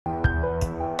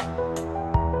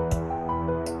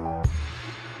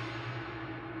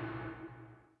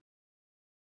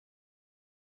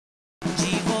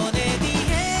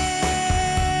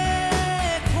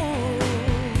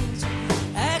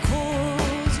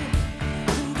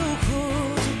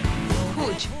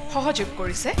সহযোগ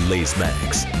কৰিছে Lays Max,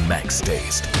 Max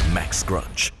Taste, Max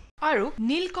Crunch. আৰু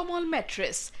নীলকমল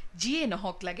মেট্ৰেছ যিয়ে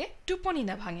নহওক লাগে টোপনি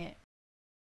নাভাঙে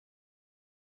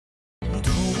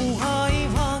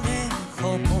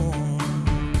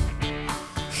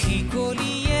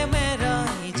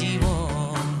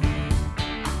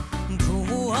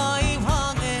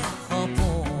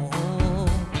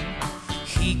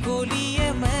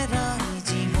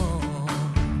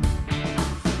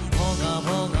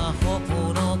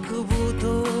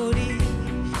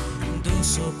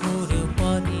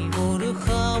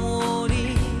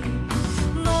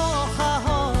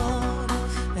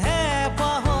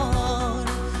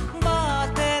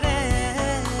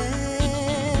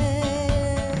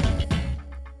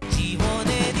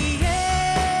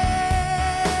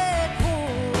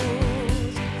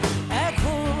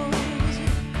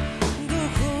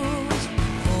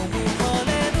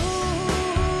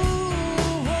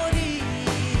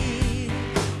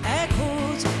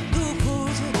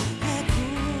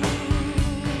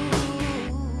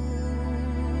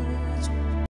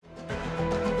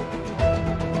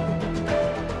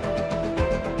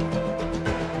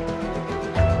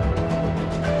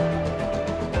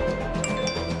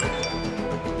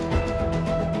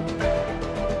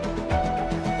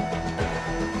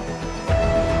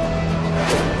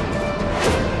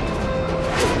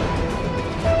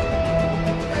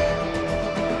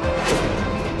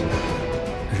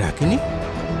Rengoni?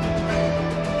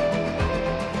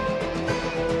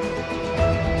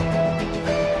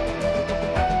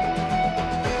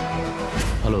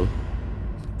 Hello.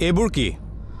 এইবোৰ কি?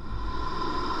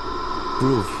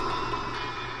 Proof.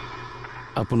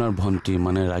 আপোনাৰ ভন্টি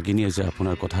মানে ৰাগিনীয়ে যে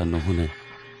আপোনাৰ কথা নুশুনে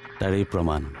তাৰেই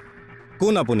প্ৰমাণ।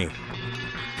 কোন আপুনি?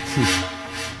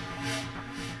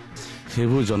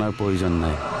 সেইবোৰ জনাৰ প্ৰয়োজন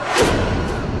নাই।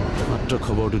 মাত্ৰ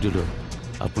খবৰটো দিলো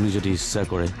আপুনি যদি ইচ্ছা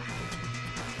কৰে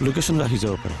লোকেশ্যন ৰাখি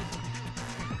যাব পাৰে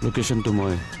লোকেশ্যনটো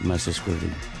মই মেছেজ কৰি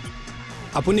দিম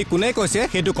আপুনি কোনে কৈছে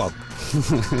সেইটো কওক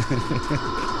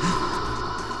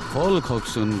ফল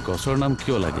খকচোন গছৰ নাম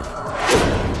কিয় লাগে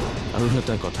আৰু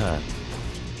এটা কথা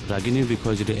ৰাগিনীৰ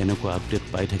বিষয়ে যদি এনেকুৱা আপডেট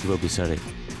পাই থাকিব বিচাৰে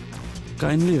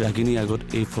কাইণ্ডলি ৰাগিনীৰ আগত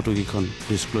এই ফটোকেইখন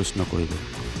ডিছক্ল'জ নকৰিব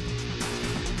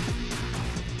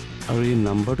আৰু এই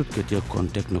নাম্বাৰটোত কেতিয়াও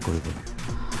কণ্টেক্ট নকৰিব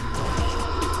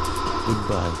good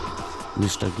bye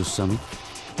mister Goswami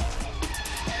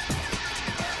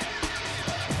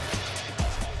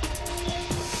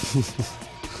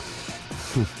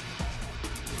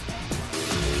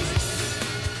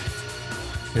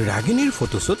ৰাগিনীৰ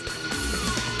photoshoot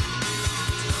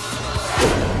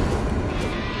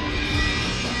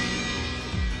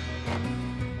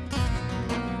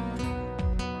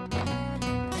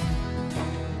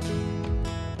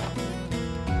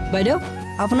বাইদেউ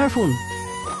আপোনাৰ ফোন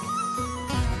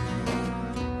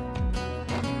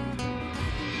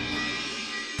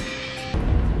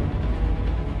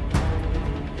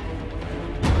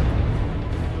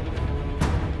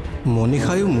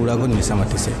মনিষায়ো মোৰ আগত মিছা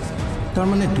মাতিছে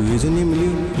তাৰমানে দুয়োজনীয়ে মিলি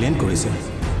প্লেন কৰিছে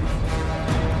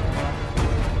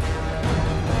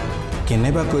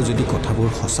কেনেবাকৈ যদি কথাবোৰ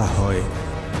সঁচা হয়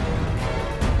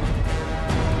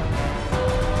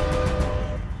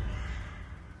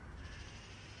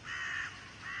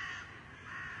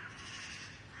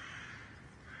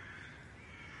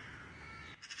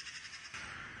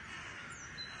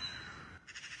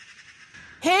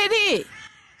হেৰি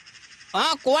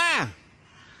কোৱা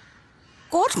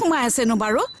ক'ত সোমাই আছেনো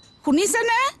বাৰু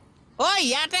শুনিছেনে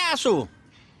ইয়াতে আছো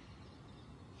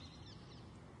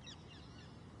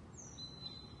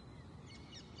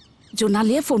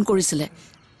জোনালীয়ে ফোন কৰিছিলে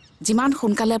যিমান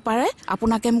সোনকালে পাৰে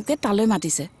আপোনাকে মোকে তালৈ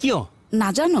মাতিছে কিয়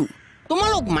নাজানো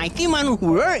তোমালোক মাইকী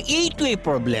মানুহৰ এইটোৱেই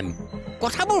প্ৰব্লেম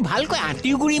কথাবোৰ ভালকৈ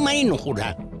আঁতিগুৰি মাৰি নুসুধা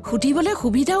সুধিবলৈ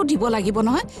সুবিধাও দিব লাগিব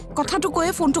নহয় কথাটো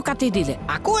কৈয়ে ফোনটো কাটি দিলে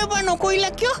আকৌ এবাৰ নকৰিলা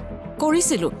কিয়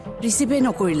কৰিছিলো ৰিচিভে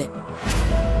নকৰিলে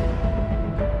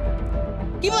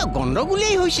কিবা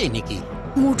গণ্ডগোলেই হৈছে নেকি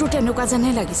মোৰতো তেনেকুৱা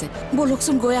যেনে লাগিছে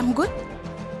বলকচোন গৈ আহোগৈ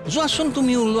যোৱাচোন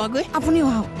তুমি ওলোৱাগৈ আপুনিও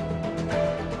আহক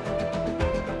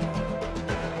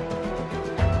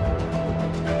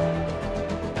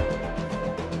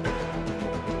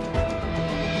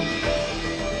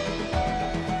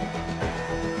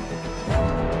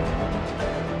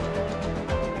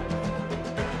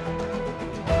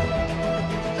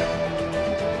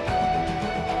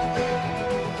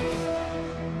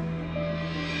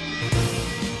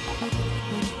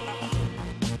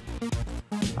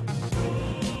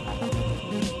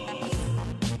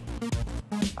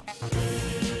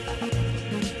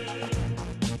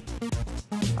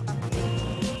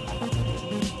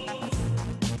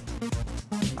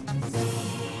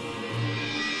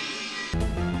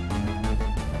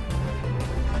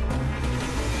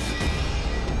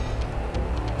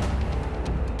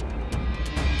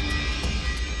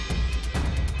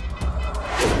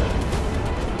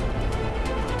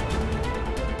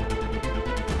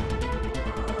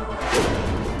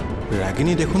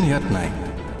ৰাগিনী দেখোন ইয়াত নাই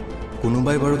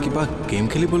কোনোবাই বাৰু কিবা গেম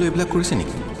খেলিবলৈ এইবিলাক কৰিছে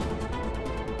নেকি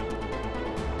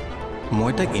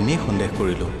মই তাক এনেই সন্দেহ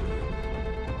কৰিলোঁ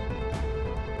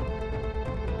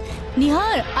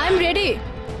নিহাৰ আই এম ৰেডি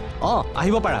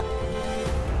আহিব পাৰা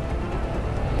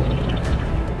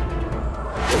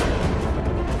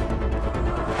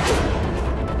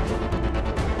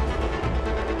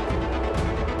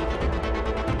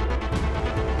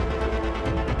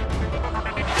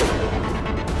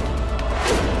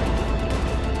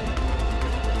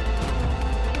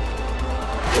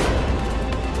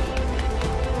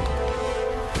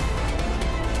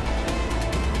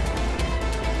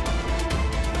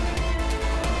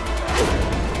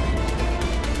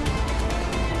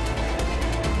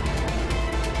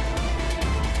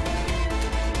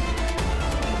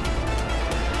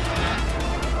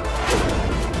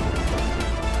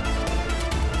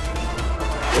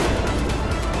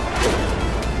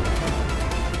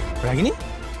ৰাগিনী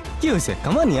কি হৈছে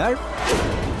কামান ইয়াৰ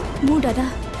মোৰ দাদা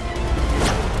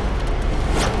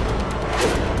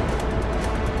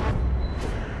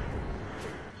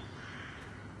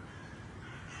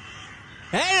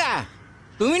হেৰা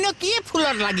তুমিনো কি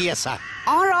ফুলত লাগি আছা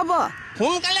ৰ'ব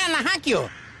সোনকালে নাহা কিয়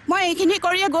মই এইখিনি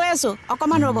কৰিয়ে গৈ আছো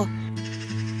অকমান ৰ'ব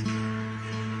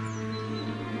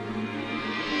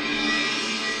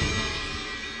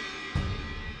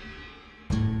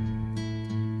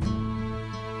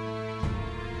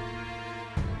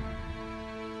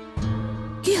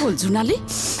কি হ'ল জোনালী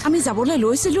আমি যাবলৈ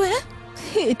লৈছিলো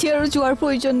এতিয়া আৰু যোৱাৰ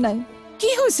প্ৰয়োজন নাই কি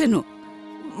হৈছেনো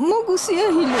মই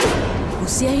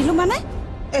গুচি আহিলো মানে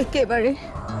একেবাৰে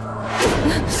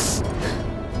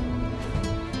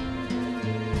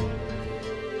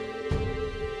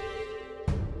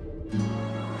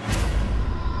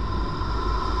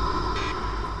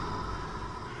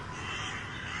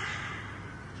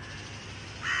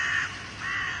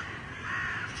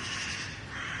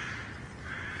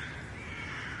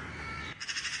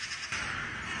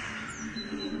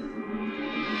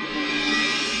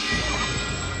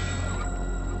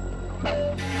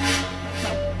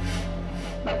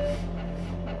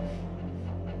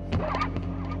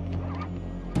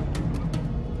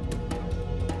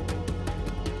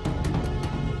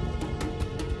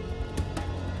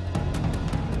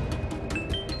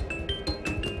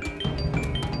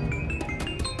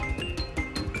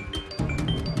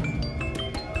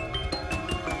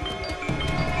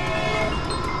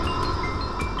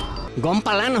গম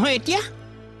পালা নহয় এতিয়া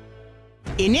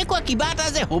এনেকুৱা কিবা এটা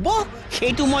যে হ'ব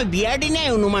সেইটো মই বিয়াৰ দিনাই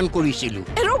অনুমান কৰিছিলোঁ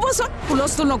ৰ'বচোন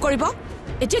হুলস্থুল নকৰিব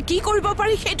এতিয়া কি কৰিব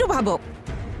পাৰি সেইটো ভাবক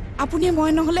আপুনি মই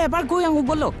নহ'লে এবাৰ গৈ আহোঁ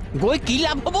বলক গৈ কি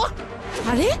লাভ হ'ব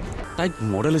আৰে তাইক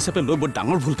মডেল হিচাপে লৈ বৰ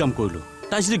ডাঙৰ ভুল কাম কৰিলোঁ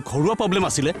তাই যদি ঘৰুৱা প্ৰব্লেম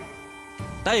আছিলে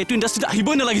তাই এইটো ইণ্ডাষ্ট্ৰীত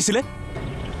আহিবই নালাগিছিলে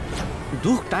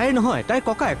দুখ তাইৰ নহয় তাইৰ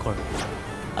ককায়েকৰ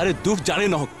আৰে দুখ যাৰে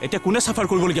নহওক এতিয়া কোনে চাফাৰ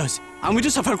কৰিবলগীয়া হৈছে আমিতো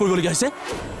চাফাৰ কৰিবলগীয়া হৈছে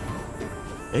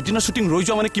এদিনৰ শ্বুটিং ৰৈ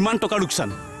যোৱা মানে কিমান টকাৰ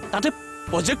লোকচান তাতে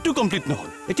প্ৰজেক্টটো কমপ্লিট নহ'ল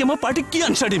এতিয়া মই পাৰ্টিক কি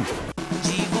আনচাৰ দিম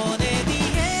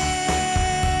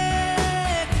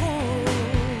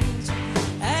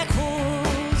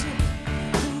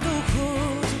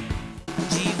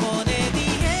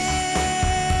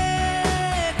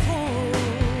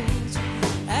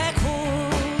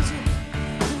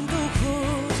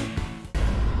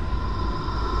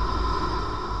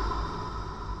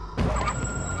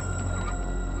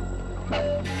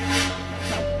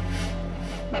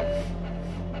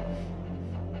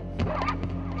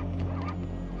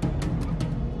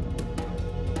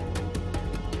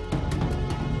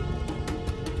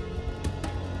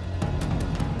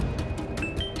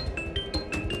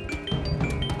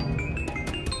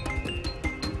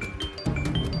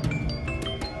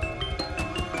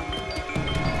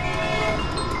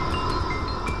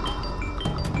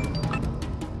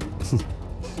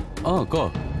ক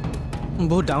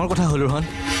বহুত ডাঙৰ কথা হ'ল ৰোহন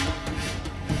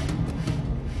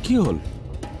কি হ'ল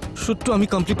শ্বুটটো আমি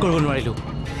কমপ্লিট কৰিব নোৱাৰিলোঁ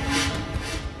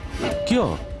কিয়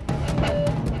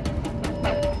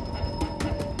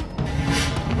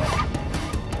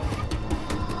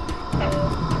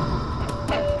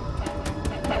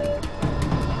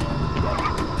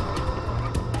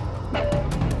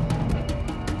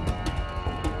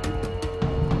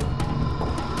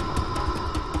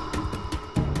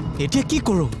এতিয়া কি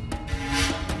কৰোঁ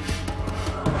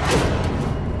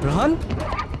ৰোহন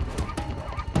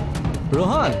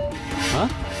ৰোহন হা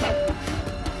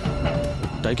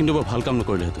তাই কিন্তু বৰ ভাল কাম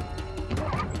নকৰিলে সেইটো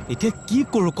এতিয়া কি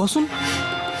কৰোঁ কচোন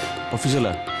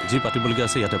অফিচলৈ যি পাতিবলগীয়া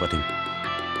আছে ইয়াতে পাতিম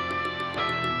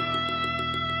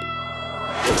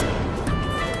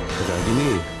रागिनी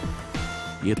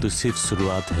ये तो सिर्फ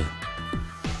शुरुआत है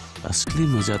असली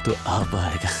मजा तो आ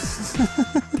पाएगा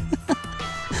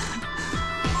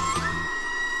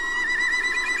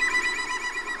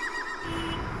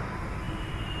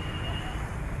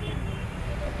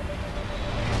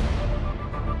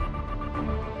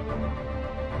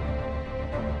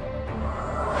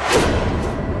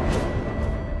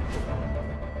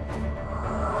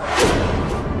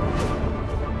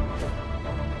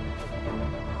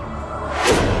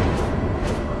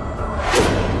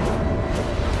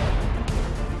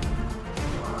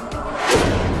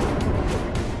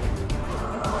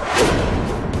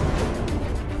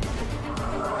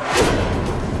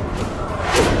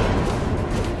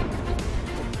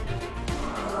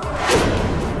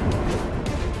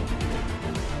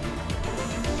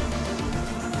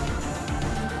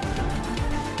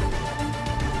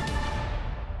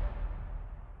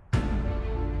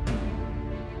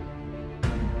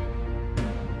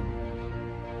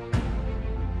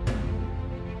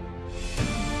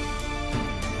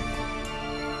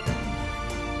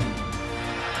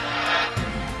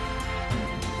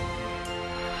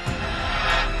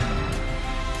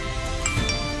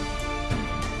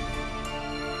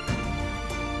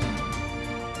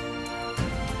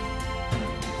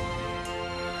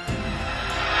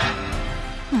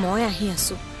মই আহি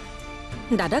আছো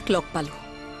দাদাক লগ পালো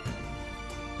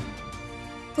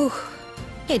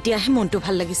এতিয়াহে মনটো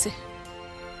ভাল লাগিছে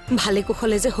ভালে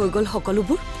কুশলে যে হৈ গ'ল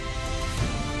সকলোবোৰ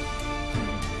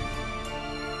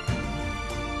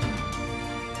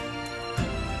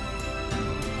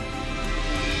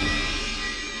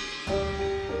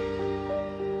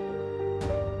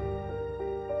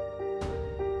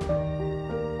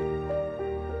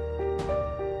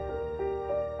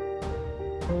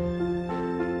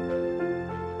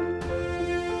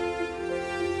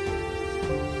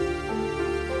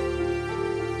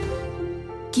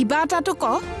কিবা এটাতো ক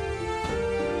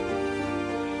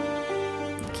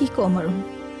কি কম আৰু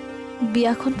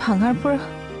বিয়াখন ভাঙাৰ পৰা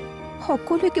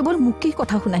সকলোৱে কেৱল মোকেই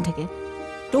কথা শুনাই থাকে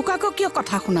তোক আকৌ কিয়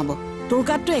কথা শুনাব তোৰ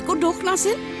গাততো একো দোষ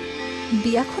নাছিল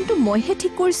বিয়াখনতো মইহে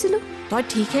ঠিক কৰিছিলো তই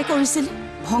ঠিকহে কৰিছিলি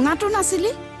ভঙাটো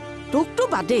নাছিলি তোকতো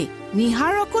বাদেই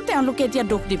নিহাৰকো তেওঁলোকে এতিয়া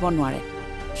দোষ দিব নোৱাৰে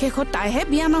শেষত তাইহে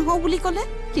বিয়া নহওঁ বুলি ক'লে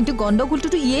কিন্তু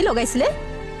গণ্ডগোলটোতো ইয়েই লগাইছিলে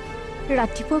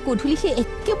ৰাতিপুৱা গধূলি সেই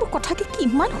একেবোৰ কথাকে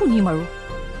কিমান শুনিম আৰু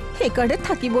সেইকাৰণে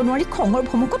থাকিব নোৱাৰি খঙৰ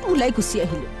ভমকত ওলাই গুচি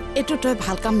আহিলো এইটো তই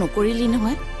ভাল কাম নকৰিলি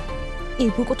নহয়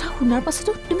এইবোৰ কথা শুনাৰ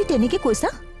পাছতো তুমি তেনেকে কৈছা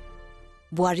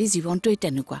বোৱাৰী জীৱনটোই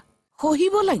তেনেকুৱা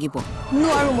সহিব লাগিব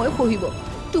নোৱাৰো মই সহিব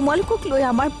তোমালোকক লৈ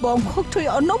আমাৰ বংশক থৈ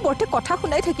অনবৰতে কথা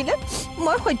শুনাই থাকিলে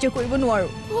মই সহ্য কৰিব নোৱাৰো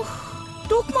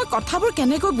তোক মই কথাবোৰ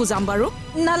কেনেকৈ বুজাম বাৰু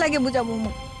নালাগে বুজাব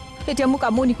মোক এতিয়া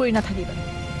মোক আমনি কৰি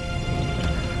নাথাকিবা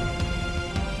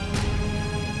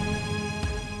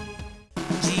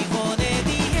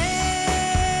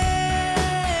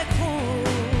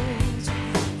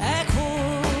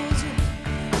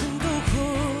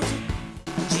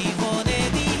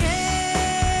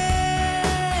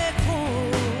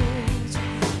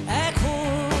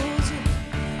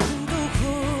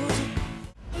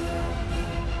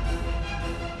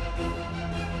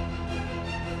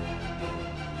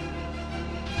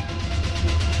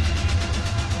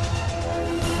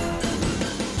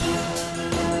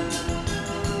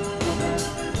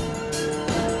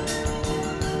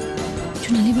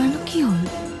সোণালীবাৰনো কি হ'ল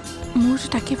মোৰতো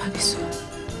তাকে ভাবিছো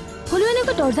হ'লেও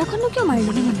এনেকুৱা দৰ্জাখনো কিয়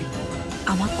মাৰিলে মানে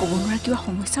আমাক ক'ব নোৱাৰা কিবা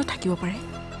সমস্যাও থাকিব পাৰে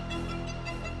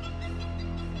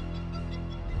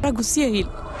গুচি আহিল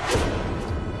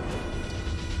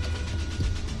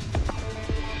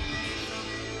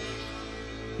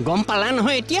গম পালা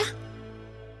নহয় এতিয়া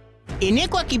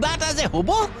এনেকুৱা কিবা এটা যে হ'ব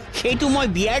সেইটো মই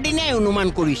বিয়াৰ দিনাই অনুমান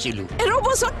কৰিছিলো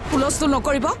ৰ'বচোন হুলস্থুল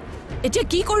নকৰিব এতিয়া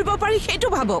কি কৰিব পাৰি সেইটো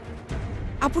ভাবক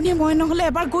আপুনি মই নহলে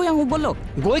এবাৰ গৈ আহো বলক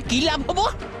গৈ কি লাভ হ'ব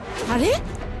আৰে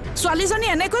ছোৱালীজনী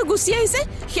এনেকৈ গুচি আহিছে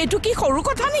সেইটো কি সৰু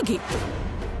কথা নেকি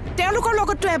তেওঁলোকৰ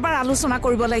লগততো এবাৰ আলোচনা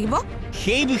কৰিব লাগিব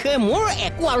সেই বিষয়ে মোৰ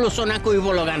একো আলোচনা কৰিব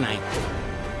লগা নাই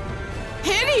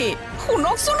হেৰি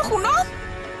শুনকচোন শুনক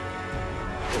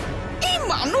এই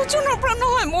মানুহজনৰ পৰা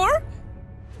নহয় মোৰ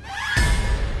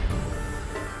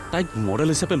তাইক মডেল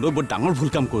হিচাপে লৈ বৰ ডাঙৰ ভুল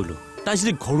কাম কৰিলো তাই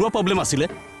যদি ঘৰুৱা প্ৰব্লেম আছিলে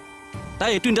তাই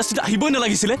এইটো ইণ্ডাষ্ট্ৰীত আহিবই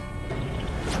নালাগিছিলে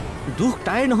দুখ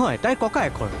তাইৰ নহয় তাইৰ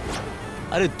ককায়েকৰ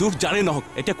আৰে দুখ যাৰে নহওক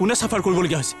এতিয়া কোনে চাফাৰ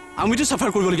কৰিবলগীয়া হৈছে আমিতো চাফাৰ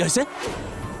কৰিবলগীয়া হৈছে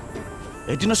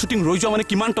এদিনৰ শ্বুটিং ৰৈ যোৱা মানে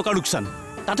কিমান টকা লোকচান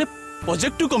তাতে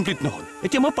প্ৰজেক্টটো কমপ্লিট নহ'ল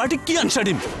এতিয়া মই পাৰ্টিক কি আনচাৰ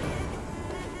দিম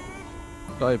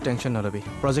তই টেনশ্যন নলবি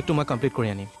প্ৰজেক্টটো মই কমপ্লিট কৰি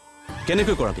আনিম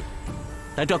কেনেকৈ কৰাবি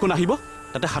তাইতো আকৌ নাহিব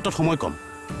তাতে হাতত সময় কম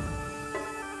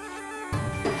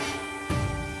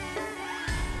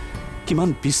কিমান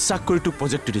বিশ্বাস কৰি তোক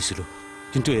প্ৰজেক্টটো দিছিলোঁ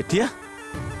কিন্তু এতিয়া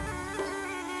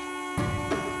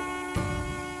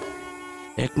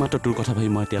একমাত্ৰ তোৰ কথা ভাবি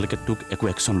মই এতিয়ালৈকে তোক একো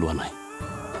একশ্যন লোৱা নাই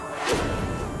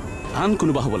আন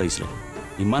কোনোবা হ'ব লাগিছিলে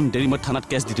ইমান দেৰি মই থানাত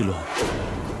কেছ দি দিলোঁ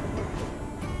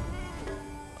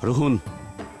আৰু শুন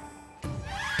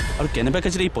আৰু কেনেবাকৈ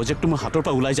যদি এই প্ৰজেক্টটো মোৰ হাতৰ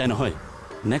পৰা ওলাই যায় নহয়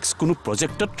নেক্সট কোনো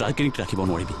প্ৰজেক্টত ৰাগিনীক ৰাখিব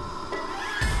নোৱাৰিবি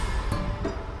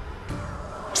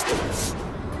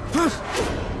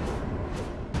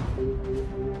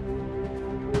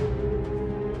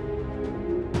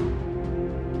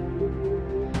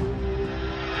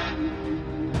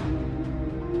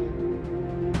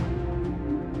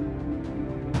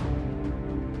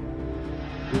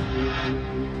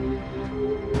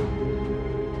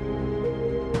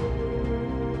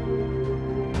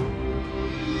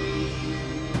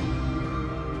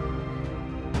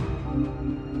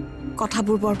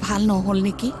কথাবোৰ বৰ ভাল নহ'ল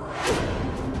নেকি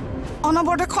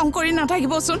অনবৰতে খং কৰি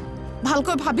নাথাকিবচোন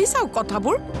ভালকৈ ভাবি চাওক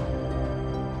কথাবোৰ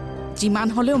যিমান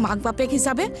হ'লেও মাক বাপেক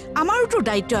হিচাপে আমাৰোতো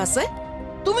দায়িত্ব আছে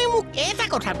তুমি মোক এটা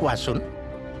কথা কোৱাচোন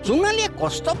জোনালীয়ে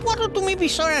কষ্ট পোৱাটো তুমি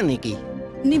বিচৰা নেকি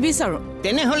নিবিচাৰো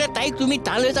তেনেহ'লে তাইক তুমি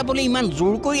তালৈ যাবলৈ ইমান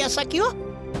জোৰ কৰি আছা কিয়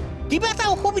কিবা এটা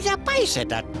অসুবিধা পাইছে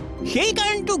তাত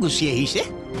সেইকাৰণেতো গুচি আহিছে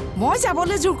মই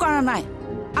যাবলৈ জোৰ কৰা নাই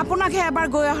আপোনাকহে এবাৰ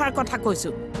গৈ অহাৰ কথা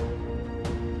কৈছো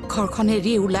ঘৰখন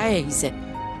এৰি ওলাই আহিছে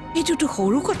এইটোতো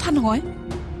সৰু কথা নহয়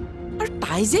আৰু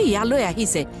তাই যে ইয়ালৈ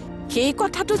আহিছে সেই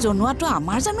কথাটো জনোৱাটো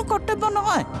আমাৰ জানো কৰ্তব্য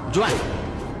নহয় যোৱা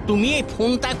তুমি এই ফোন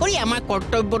এটা কৰি আমাৰ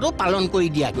কৰ্তব্যটো পালন কৰি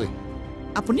দিয়াগৈ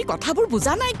আপুনি কথাবোৰ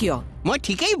বুজা নাই কিয় মই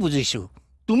ঠিকেই বুজিছো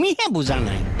তুমিহে বুজা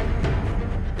নাই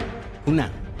শুনা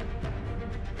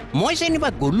মই যেনিবা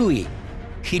গ'লোৱেই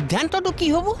সিদ্ধান্তটো কি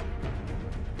হ'ব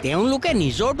তেওঁলোকে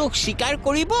নিজৰ দোষ স্বীকাৰ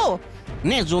কৰিব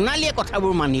নে জোনালীয়ে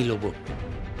কথাবোৰ মানি ল'ব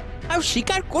আৰু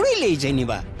স্বীকাৰ কৰিলেই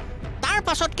যেনিবা তাৰ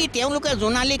পাছত কি তেওঁলোকে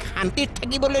জোনালীক শান্তিত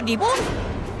থাকিবলৈ দিব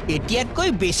এতিয়াতকৈ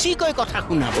বেছিকৈ কথা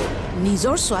শুনাব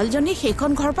নিজৰ ছোৱালীজনী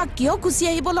সেইখন ঘৰৰ পৰা কিয় গুচি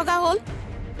আহিব লগা হ'ল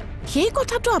সেই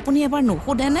কথাটো আপুনি এবাৰ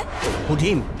নুসুধেনে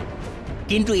সুধিম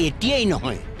কিন্তু এতিয়াই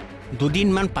নহয়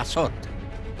দুদিনমান পাছত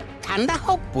ঠাণ্ডা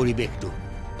হওক পৰিৱেশটো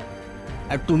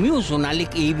আৰু তুমিও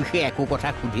জোনালীক এই বিষয়ে একো কথা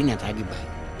সুধি নাথাকিবা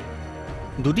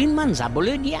দুদিনমান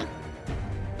যাবলৈ দিয়া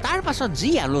তাৰ পাছত যি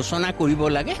আলোচনা কৰিব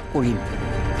লাগে কৰিম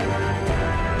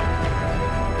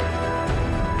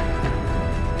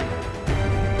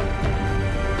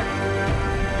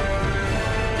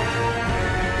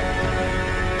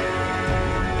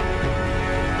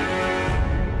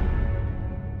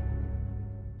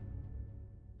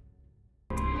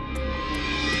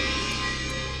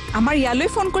আমাৰ ইয়ালৈ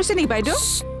ফোন কৰিছে নেকি বাইদেউ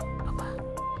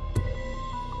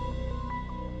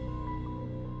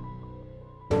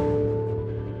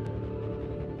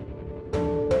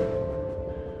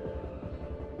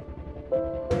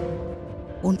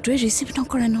ফোনটোৱে ৰিচিভ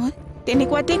নকৰে নহয়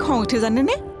তেনেকুৱাতেই খং উঠে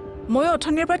জানেনে মই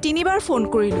অথনিৰ পৰা 3 বাৰ ফোন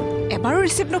কৰিলো এবাৰো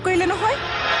ৰিচিভ নকৰিলে নহয়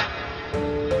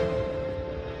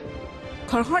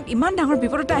ঘৰখনত ইমান ডাঙৰ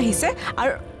বিপদটা আহিছে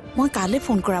আৰু মই কালে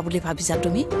ফোন কৰা বুলি ভাবিছা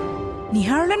তুমি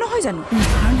নিহাৰলে নহয় জানো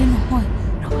নিহাৰলে নহয়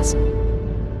ৰবাচোন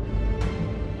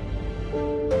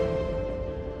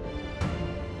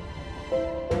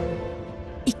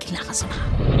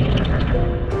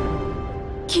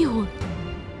কি হ'ল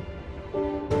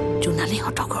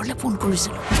জোনালীহঁতৰ ঘৰলৈ ফোন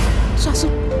কৰিছিলোঁ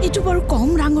চোৱাচোন এইটো বাৰু কম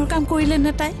ডাঙৰ কাম কৰিলে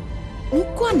নে তাই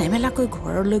নোকোৱা নেমেলাকৈ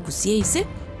ঘৰলৈ গুচি আহিছে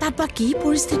তাত বা কি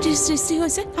পৰিস্থিতিৰ সৃষ্টি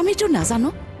হৈছে আমিতো নাজানো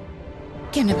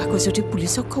কেনেবাকৈ যদি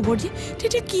পুলিচক খবৰ দিয়ে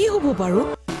তেতিয়া কি হ'ব বাৰু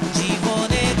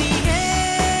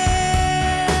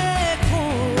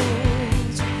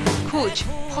খোজ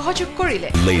সহযোগ কৰিলে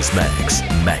Lay's Max,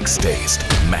 Max Taste,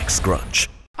 Max Crunch.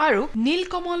 আৰু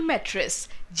নীলকমল মেট্ৰেছ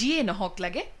যিয়ে নহওক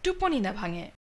লাগে টোপনি নাভাঙে